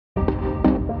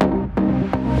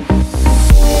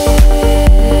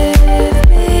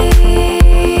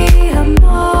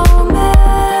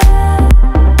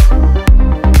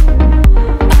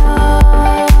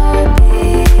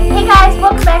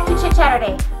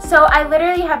So I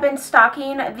literally have been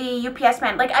stalking the UPS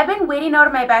man. Like, I've been waiting out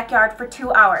of my backyard for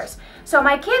 2 hours. So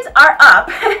my kids are up.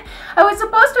 I was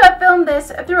supposed to have filmed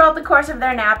this throughout the course of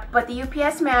their nap, but the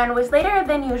UPS man was later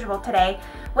than usual today,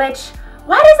 which,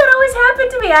 why does that always happen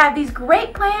to me? I have these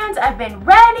great plans. I've been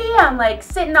ready. I'm like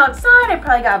sitting outside. I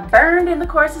probably got burned in the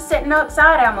course of sitting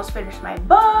outside. I almost finished my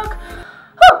book.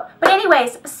 Whew. But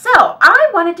anyways, so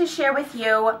I wanted to share with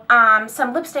you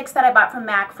some lipsticks that I bought from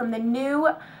MAC, from the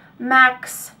new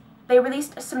MAC's. They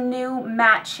released some new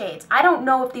matte shades. I don't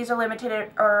know if these are limited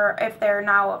or if they're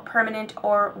now permanent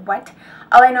or what.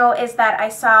 All I know is that I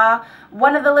saw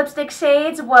one of the lipstick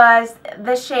shades was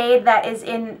the shade that is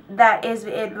in blah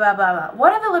blah blah.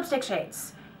 One of the lipstick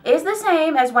shades is the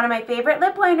same as one of my favorite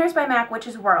lip liners by MAC, which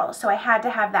is Whirl. So I had to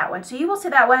have that one. So you will see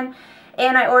that one.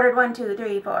 And I ordered 1, 2,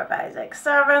 3, 4, 5, 6,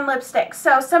 7 lipsticks.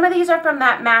 So some of these are from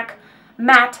that MAC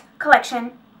matte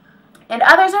collection, and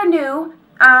others are new.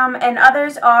 And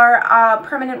others are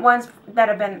permanent ones that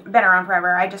have been around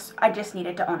forever. I just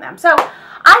needed to own them. So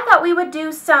I thought we would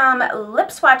do some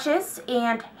lip swatches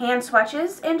and hand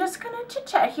swatches and just kind of chit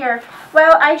chat here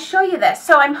while I show you this.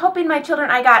 So I'm hoping my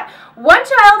children, I got one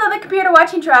child on the computer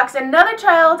watching trucks, another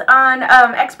child on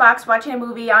Xbox watching a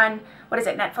movie on, what is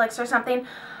it, Netflix or something.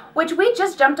 Which we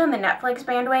just jumped on the Netflix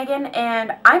bandwagon,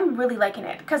 and I'm really liking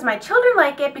it because my children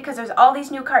like it because there's all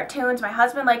these new cartoons. My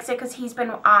husband likes it because he's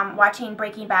been watching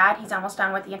Breaking Bad. He's almost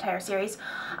done with the entire series,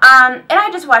 and I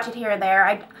just watch it here and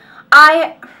there.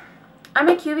 I'm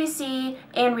a QVC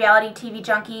and reality TV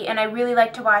junkie, and I really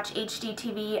like to watch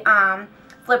HGTV,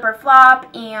 Flip or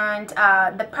Flop, and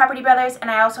the Property Brothers, and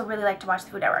I also really like to watch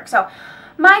the Food Network. So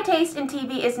my taste in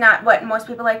TV is not what most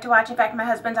people like to watch. In fact, my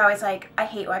husband's always like, I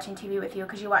hate watching TV with you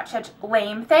because you watch such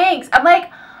lame things. I'm like,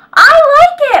 I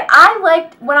like it. I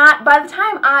like by the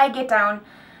time I get down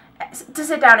to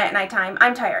sit down at nighttime,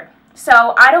 I'm tired.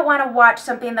 So I don't want to watch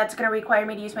something that's going to require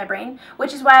me to use my brain,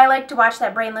 which is why I like to watch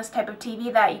that brainless type of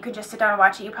TV that you can just sit down and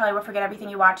watch it. You probably will forget everything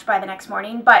you watched by the next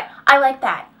morning, but I like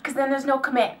that because then there's no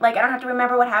commit. Like, I don't have to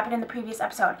remember what happened in the previous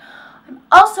episode. I'm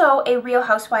also a Real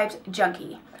Housewives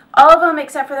junkie. All of them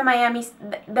except for the Miami,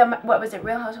 what was it,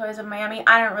 Real Housewives of Miami?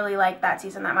 I don't really like that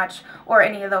season that much, or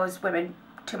any of those women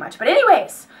too much. But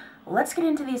anyways, let's get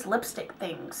into these lipstick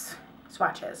things,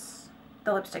 swatches,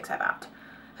 the lipsticks I bought.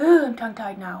 Ooh, I'm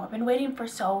tongue-tied now. I've been waiting for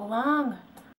so long.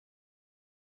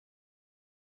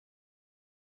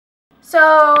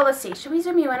 So, let's see. Should we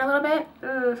zoom you in a little bit?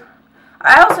 Ooh.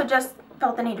 I also just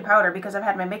felt the need to powder because I've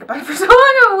had my makeup on for so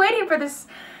long. I'm waiting for this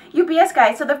UPS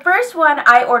guy. So the first one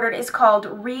I ordered is called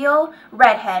Real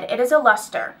Redhead. It is a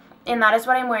luster, and that is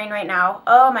what I'm wearing right now.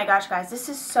 Oh my gosh, guys, this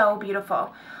is so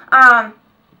beautiful.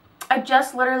 I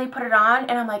just literally put it on,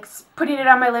 and I'm like putting it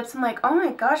on my lips. I'm like, oh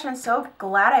my gosh, I'm so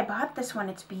glad I bought this one.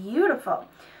 It's beautiful.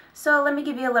 So let me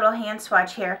give you a little hand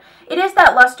swatch here. It is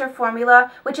that luster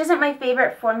formula, which isn't my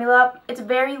favorite formula. It's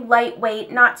very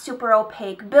lightweight, not super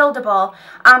opaque, buildable.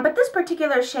 But this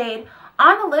particular shade,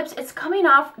 on the lips, it's coming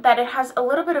off that it has a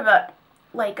little bit of a,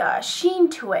 like a sheen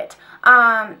to it.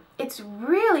 It's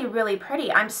really, really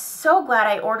pretty. I'm so glad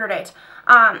I ordered it.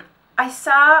 I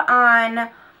saw on,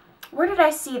 where did I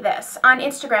see this? On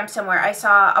Instagram somewhere, I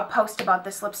saw a post about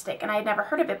this lipstick, and I had never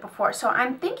heard of it before. So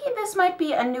I'm thinking this might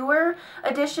be a newer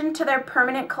addition to their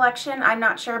permanent collection. I'm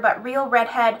not sure, but Real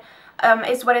Redhead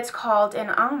is what it's called, and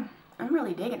I'm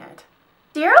really digging it.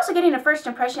 So you're also getting a first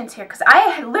impressions here, because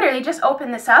I literally just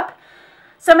opened this up.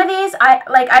 Some of these,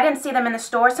 I didn't see them in the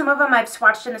store. Some of them I've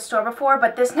swatched in the store before,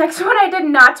 but this next one I did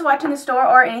not swatch in the store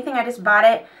or anything. I just bought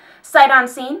it sight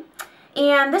unseen.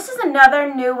 And this is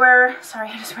another newer, sorry,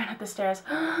 I just ran up the stairs.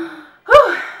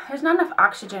 Whew, there's not enough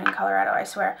oxygen in Colorado, I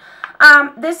swear.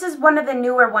 This is one of the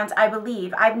newer ones, I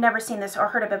believe. I've never seen this or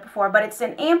heard of it before, but it's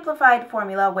an amplified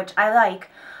formula, which I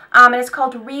like. And it's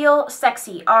called Real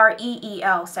Sexy,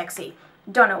 R-E-E-L, Sexy.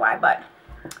 Don't know why, but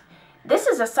this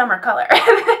is a summer color.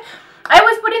 I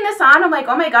was putting this on, I'm like,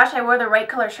 oh my gosh, I wore the right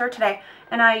color shirt today,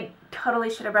 and I totally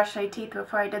should have brushed my teeth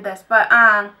before I did this, but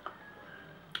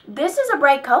this is a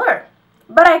bright color,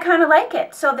 but I kind of like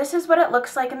it. So this is what it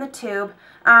looks like in the tube.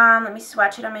 Let me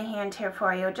swatch it on my hand here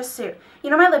for you, just so, you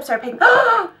know, my lips are pink.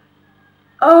 Oh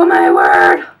my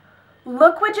word,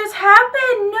 look what just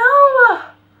happened. No,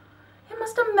 it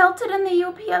must have melted in the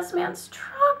UPS man's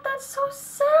truck. That's so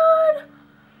sad.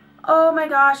 Oh my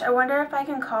gosh, I wonder if I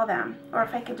can call them or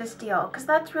if I can just deal, because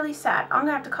that's really sad. I'm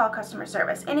gonna have to call customer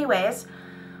service. Anyways,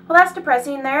 well, that's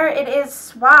depressing. There it is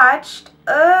swatched.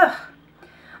 Ugh.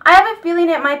 I have a feeling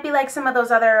it might be like some of those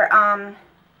other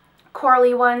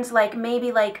corally ones, like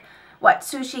maybe like, what,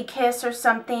 Sushi Kiss or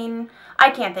something. I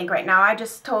can't think right now. I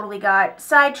just totally got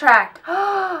sidetracked.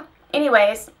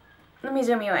 Anyways, let me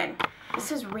zoom you in.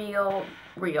 This is real.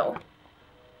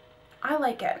 I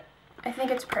like it. I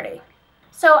think it's pretty.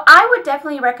 So I would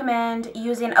definitely recommend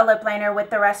using a lip liner with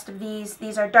the rest of these.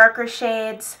 These are darker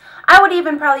shades. I would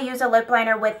even probably use a lip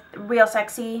liner with Real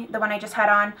Sexy, the one I just had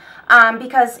on,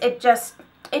 because it just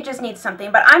needs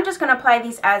something. But I'm just going to apply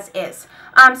these as is.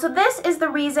 So this is the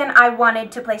reason I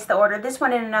wanted to place the order. This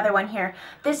one and another one here.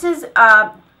 This is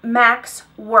MAC's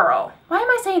Whirl. Why am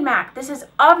I saying MAC? This is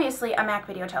obviously a MAC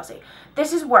video, Chelsea.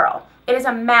 This is Whirl. It is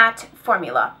a matte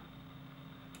formula.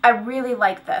 I really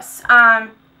like this.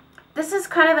 This is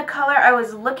kind of the color I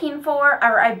was looking for,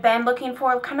 or I've been looking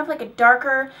for, kind of like a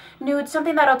darker nude,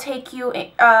 something that'll take you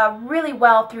really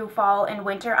well through fall and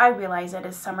winter. I realize it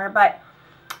is summer, but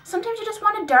sometimes you just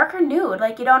want a darker nude.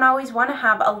 Like, you don't always want to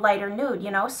have a lighter nude,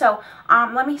 you know? So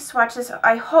let me swatch this.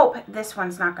 I hope this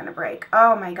one's not going to break.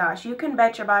 Oh my gosh, you can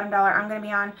bet your bottom dollar I'm going to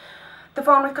be on the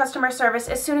phone with customer service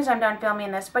as soon as I'm done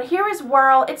filming this. But here is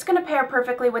Whirl. It's going to pair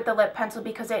perfectly with the lip pencil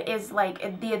because it is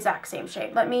like the exact same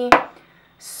shade. Let me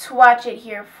swatch it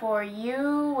here for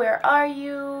you. Where are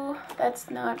you? That's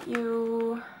not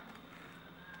you.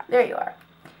 There you are.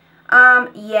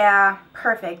 Yeah,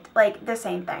 perfect. Like the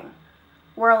same thing.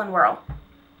 Whirl and Whirl.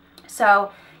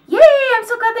 So, yay! I'm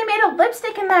so glad they made a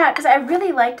lipstick in that because I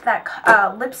really liked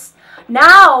that lips.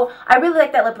 Now, I really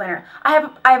like that lip liner. I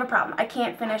have a problem. I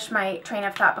can't finish my train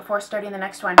of thought before starting the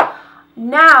next one.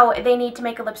 Now, they need to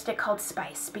make a lipstick called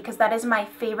Spice because that is my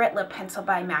favorite lip pencil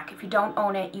by MAC. If you don't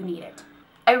own it, you need it.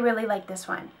 I really like this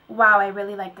one. Wow, I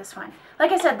really like this one.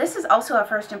 Like I said, this is also a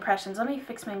first impressions. Let me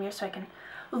fix my mirror so I can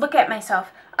look at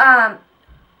myself.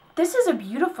 This is a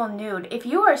beautiful nude. If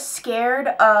you are scared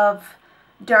of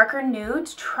darker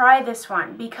nudes, try this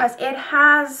one because it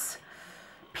has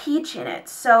peach in it,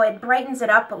 so it brightens it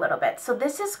up a little bit. So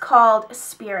this is called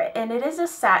Spirit, and it is a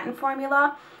satin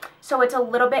formula, so it's a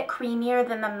little bit creamier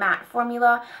than the matte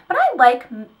formula, but I like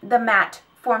the matte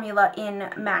formula in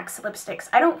MAC's lipsticks.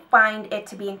 I don't find it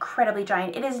to be incredibly dry.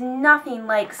 It is nothing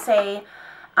like, say,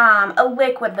 a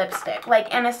liquid lipstick,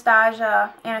 like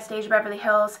Anastasia Beverly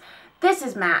Hills. This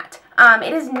is matte.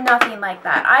 It is nothing like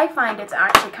that. I find it's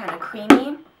actually kind of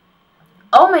creamy.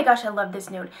 Oh my gosh, I love this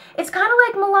nude. It's kind of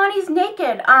like Milani's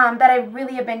Naked that I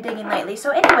really have been digging lately.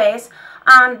 So anyways,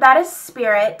 that is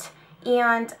Spirit,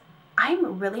 and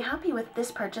I'm really happy with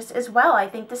this purchase as well. I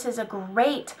think this is a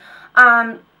great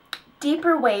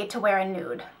deeper way to wear a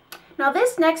nude. Now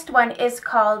this next one is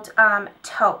called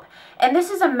Taupe, and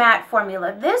this is a matte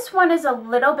formula. This one is a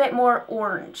little bit more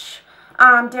orange.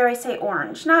 Dare I say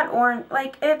orange? Not orange,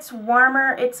 like it's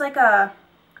warmer. It's like a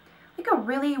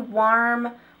really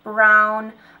warm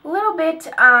brown, a little bit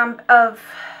of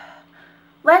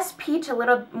less peach, a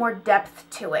little more depth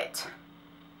to it.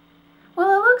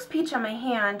 Well, it looks peach on my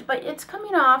hand, but it's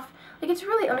coming off, like it's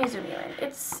really, let me zoom you in.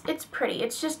 It's pretty.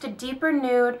 It's just a deeper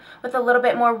nude with a little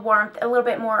bit more warmth, a little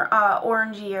bit more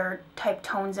orangier type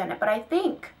tones in it, but I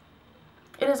think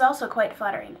it is also quite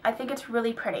flattering. I think it's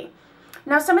really pretty.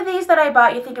 Now, some of these that I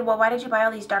bought, you're thinking, well, why did you buy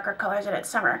all these darker colors and it's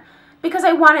summer? Because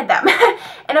I wanted them.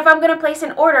 And if I'm going to place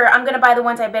an order, I'm going to buy the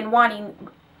ones I've been wanting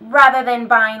rather than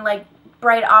buying like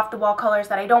bright off-the-wall colors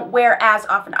that I don't wear as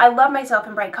often. I love myself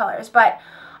in bright colors, but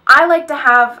I like to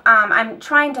have, I'm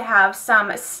trying to have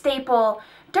some staple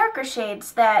darker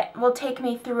shades that will take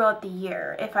me throughout the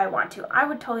year if I want to. I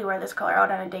would totally wear this color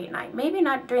out on a date night. Maybe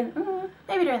not during,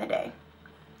 maybe during the day.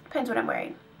 Depends what I'm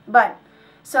wearing. But,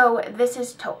 so this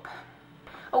is Taupe.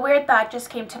 A weird thought just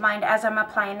came to mind as I'm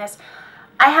applying this.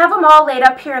 I have them all laid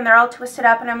up here and they're all twisted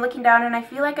up, and I'm looking down and I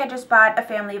feel like I just bought a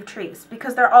family of trees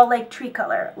because they're all like tree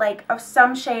color, like of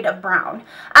some shade of brown.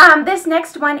 This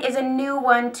next one is a new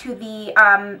one to the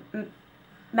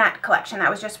matte collection that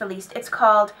was just released. It's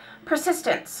called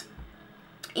Persistence,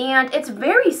 and it's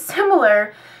very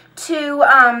similar to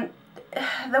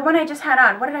the one I just had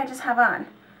on. What did I just have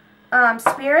on?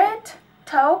 Spirit,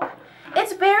 Taupe.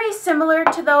 It's very similar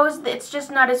to those. It's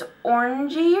just not as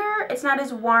orangier. It's not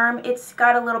as warm. It's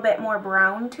got a little bit more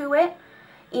brown to it.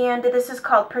 And this is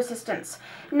called Persistence.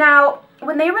 Now,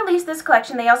 when they released this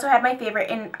collection, they also had my favorite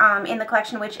in the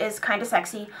collection, which is Kinda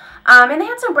Sexy. And they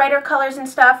had some brighter colors and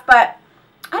stuff, but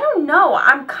I don't know.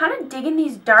 I'm kind of digging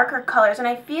these darker colors, and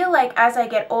I feel like as I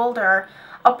get older,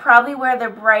 I'll probably wear the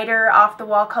brighter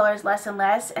off-the-wall colors less and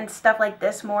less and stuff like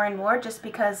this more and more, just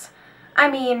because, I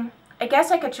mean, I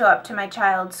guess I could show up to my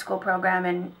child's school program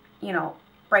in, you know,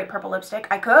 bright purple lipstick.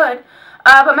 I could,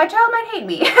 but my child might hate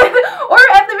me, or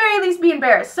at the very least be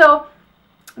embarrassed. So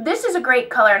this is a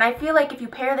great color, and I feel like if you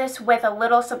pair this with a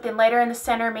little something lighter in the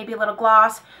center, maybe a little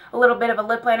gloss, a little bit of a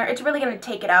lip liner, it's really going to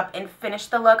take it up and finish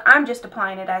the look. I'm just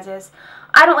applying it as is.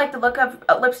 I don't like the look of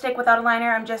a lipstick without a liner.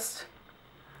 I'm just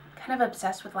kind of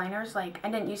obsessed with liners. Like, I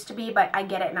didn't used to be, but I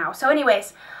get it now. So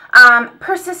anyways,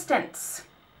 persistence.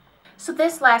 So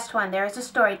this last one, there is a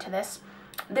story to this.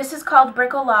 This is called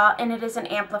Bricolage, and it is an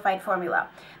amplified formula.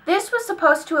 This was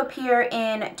supposed to appear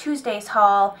in Tuesday's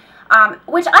haul,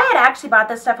 which I had actually bought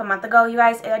this stuff a month ago, you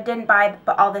guys. I didn't buy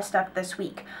all this stuff this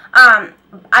week.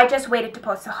 I just waited to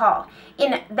post the haul.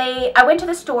 I went to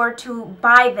the store to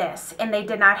buy this, and they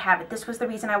did not have it. This was the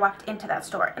reason I walked into that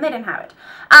store, and they didn't have it,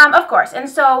 of course. And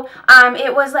so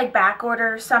it was like back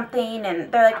order or something,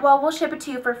 and they're like, well, we'll ship it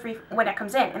to you for free when it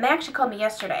comes in. And they actually called me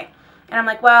yesterday, and I'm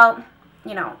like, well,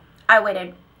 you know, I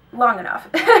waited long enough.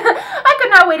 I could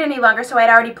not wait any longer, so I had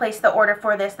already placed the order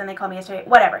for this. Then they called me yesterday.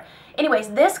 Whatever. Anyways,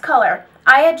 this color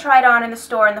I had tried on in the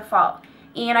store in the fall,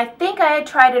 and I think I had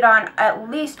tried it on at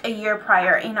least a year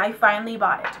prior, and I finally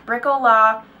bought it.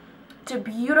 Bricolage. It's a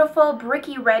beautiful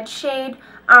bricky red shade,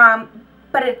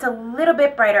 but it's a little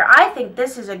bit brighter. I think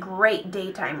this is a great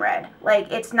daytime red.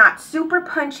 Like, it's not super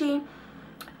punchy.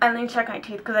 Let me check my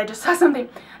teeth because I just saw something.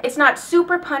 It's not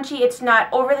super punchy. It's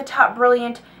not over the top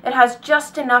brilliant. It has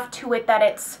just enough to it that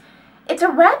it's a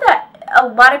red that a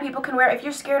lot of people can wear. If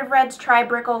you're scared of reds, try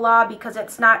Bricolage because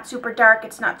it's not super dark.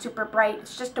 It's not super bright.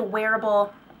 It's just a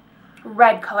wearable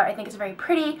red color. I think it's very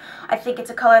pretty. I think it's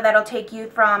a color that'll take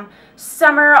you from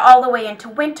summer all the way into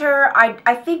winter.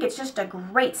 I think it's just a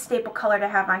great staple color to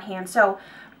have on hand. So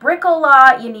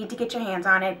Bricolage, you need to get your hands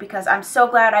on it because I'm so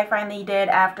glad I finally did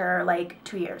after like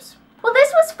 2 years. Well,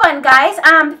 this was fun, guys.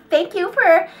 Thank you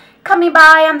for coming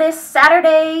by on this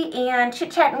Saturday and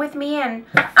chit-chatting with me. And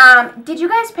did you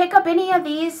guys pick up any of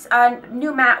these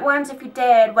new matte ones? If you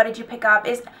did, what did you pick up?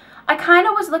 I kind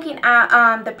of was looking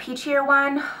at the peachier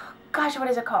one. Gosh, what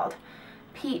is it called?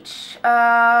 Peach,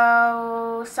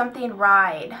 something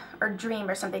ride or dream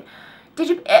or something. Is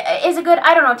it good?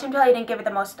 I don't know. Tim Kelly didn't give it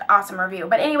the most awesome review.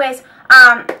 But anyways,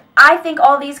 I think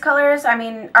all these colors, I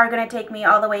mean, are going to take me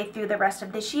all the way through the rest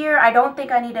of this year. I don't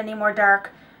think I need any more dark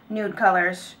nude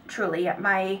colors, truly.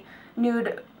 My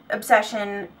nude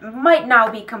obsession might now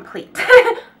be complete.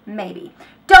 Maybe.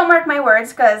 Don't mark my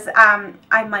words because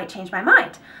I might change my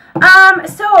mind.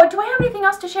 So, do I have anything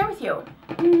else to share with you?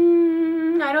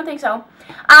 I don't think so.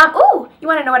 Ooh, you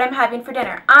want to know what I'm having for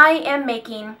dinner? I am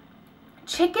making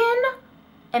chicken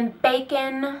and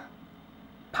bacon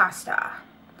pasta.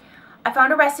 I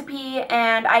found a recipe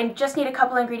and I just need a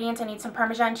couple ingredients. I need some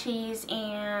Parmesan cheese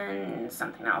and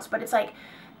something else, but it's like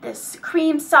this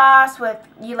cream sauce with,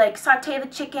 you like saute the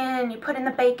chicken, you put in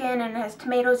the bacon, and it has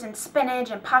tomatoes and spinach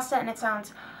and pasta, and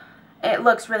it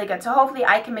looks really good. So hopefully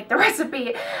I can make the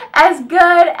recipe as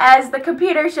good as the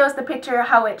computer shows the picture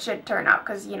how it should turn out,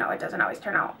 because you know it doesn't always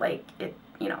turn out like it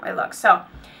looks. So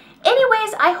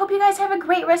anyways, I hope you guys have a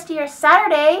great rest of your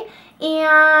Saturday,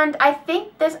 and I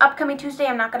think this upcoming Tuesday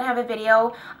I'm not going to have a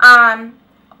video.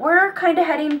 We're kind of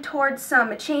heading towards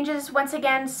some changes once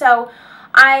again, so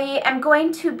I am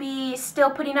going to be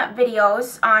still putting up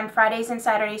videos on Fridays and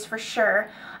Saturdays for sure.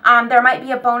 There might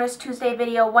be a bonus Tuesday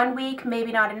video one week,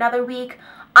 maybe not another week.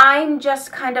 I'm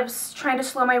just kind of trying to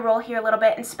slow my roll here a little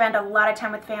bit and spend a lot of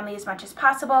time with family as much as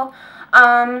possible.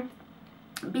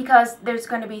 Because there's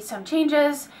going to be some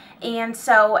changes, and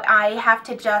so I have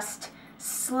to just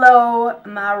slow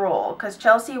my roll. Because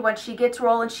Chelsea, when she gets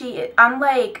rolling, I'm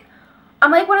like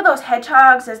one of those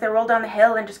hedgehogs as they roll down the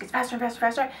hill and just gets faster and faster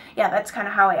and faster. Yeah, that's kind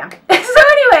of how I am. So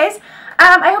anyways,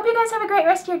 I hope you guys have a great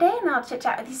rest of your day, and I'll chit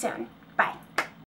chat with you soon.